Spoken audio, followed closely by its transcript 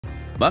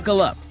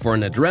Buckle up for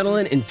an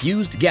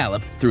adrenaline-infused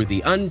gallop through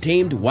the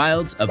untamed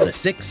wilds of the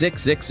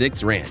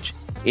 6666 Ranch.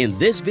 In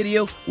this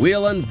video,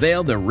 we'll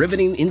unveil the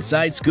riveting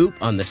inside scoop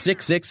on the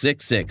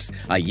 6666,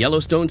 a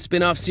Yellowstone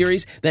spin-off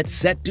series that's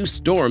set to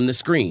storm the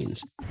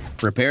screens.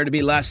 Prepare to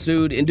be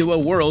lassoed into a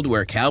world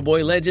where cowboy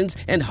legends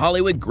and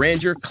Hollywood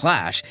grandeur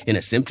clash in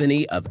a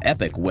symphony of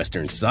epic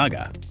Western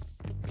saga.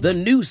 The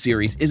new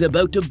series is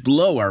about to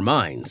blow our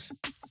minds.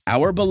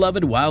 Our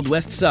beloved Wild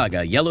West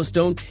saga,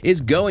 Yellowstone,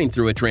 is going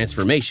through a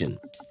transformation,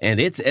 and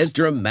it's as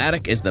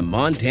dramatic as the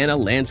Montana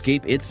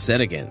landscape it's set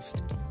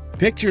against.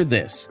 Picture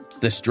this.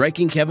 The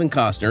striking Kevin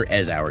Costner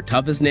as our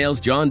tough-as-nails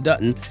John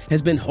Dutton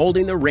has been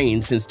holding the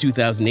reins since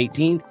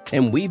 2018,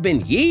 and we've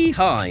been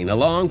yee-hawing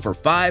along for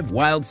 5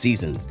 wild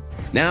seasons.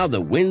 Now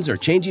the winds are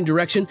changing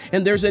direction,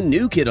 and there's a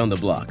new kid on the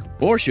block,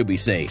 or should we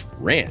say,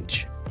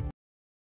 ranch.